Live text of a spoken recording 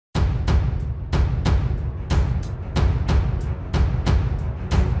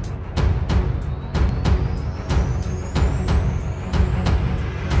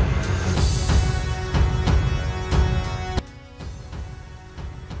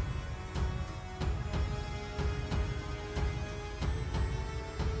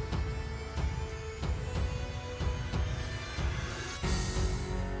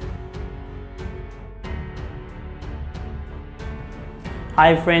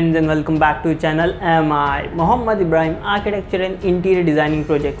Hi friends, and welcome back to the channel. I am Mohammad Ibrahim, architecture and interior designing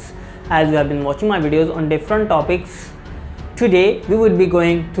projects. As you have been watching my videos on different topics, today we would be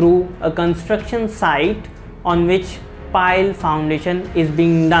going through a construction site on which pile foundation is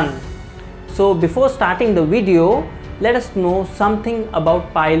being done. So before starting the video, let us know something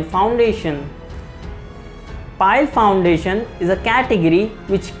about pile foundation. Pile foundation is a category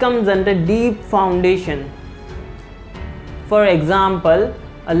which comes under deep foundation. For example,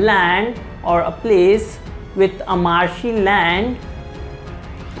 a land or a place with a marshy land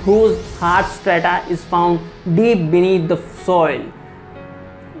whose hard strata is found deep beneath the soil,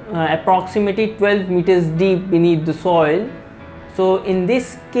 approximately 12 meters deep beneath the soil. So in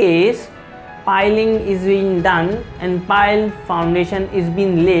this case, piling is being done and pile foundation is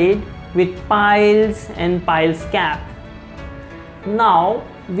being laid with piles and piles cap. Now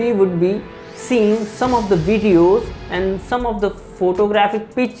we would be seeing some of the videos and some of the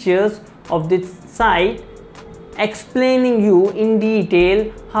photographic pictures of this site, explaining you in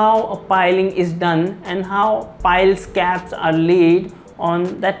detail how a piling is done and how piles caps are laid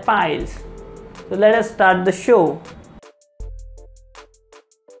on that piles. So let us start the show.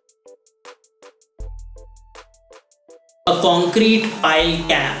 A concrete pile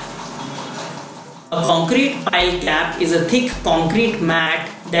cap. A concrete pile cap is a thick concrete mat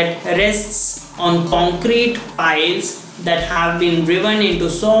that rests on concrete piles that have been driven into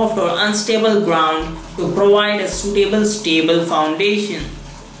soft or unstable ground to provide a suitable stable foundation.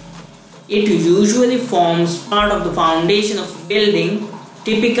 It usually forms part of the foundation of a building,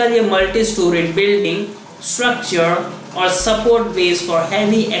 typically a multi-storied building, structure or support base for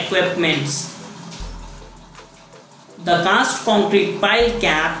heavy equipments. The cast concrete pile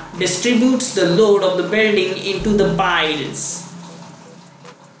cap distributes the load of the building into the piles.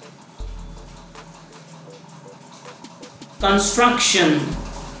 Construction.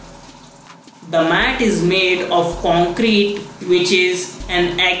 The mat is made of concrete, which is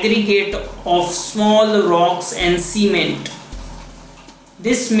an aggregate of small rocks and cement.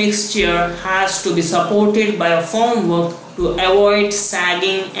 This mixture has to be supported by a formwork to avoid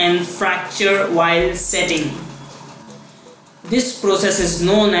sagging and fracture while setting. This process is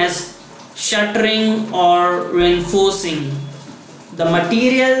known as shuttering or reinforcing. The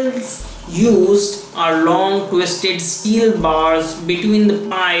materials used are long twisted steel bars between the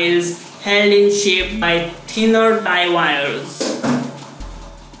piles held in shape by thinner tie wires.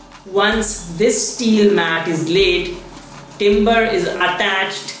 Once this steel mat is laid, timber is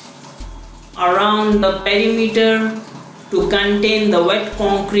attached around the perimeter to contain the wet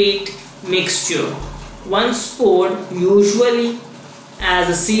concrete mixture. Once poured, usually as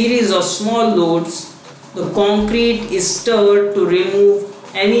a series of small loads, the concrete is stirred to remove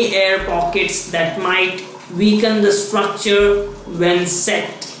any air pockets that might weaken the structure when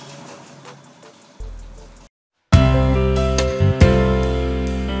set.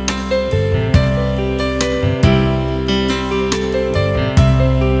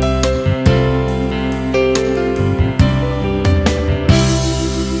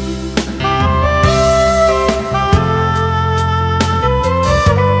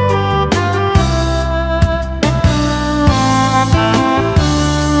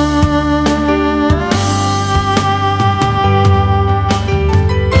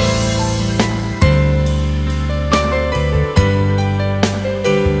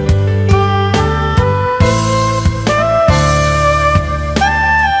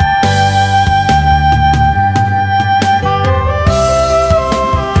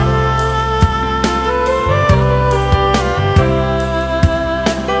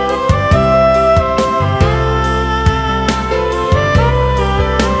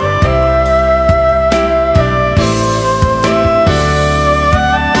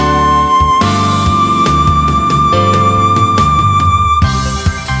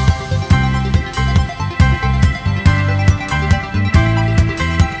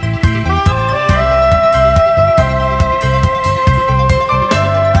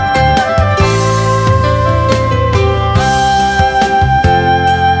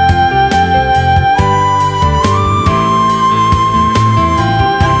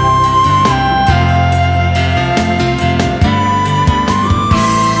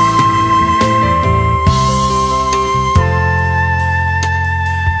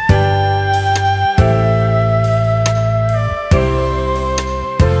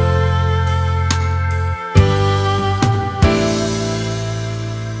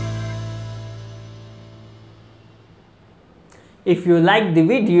 If you like the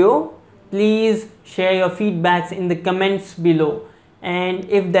video, please share your feedbacks in the comments below. And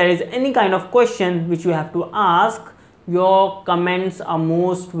if there is any kind of question which you have to ask, Your comments are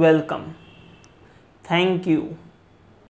most welcome. Thank you.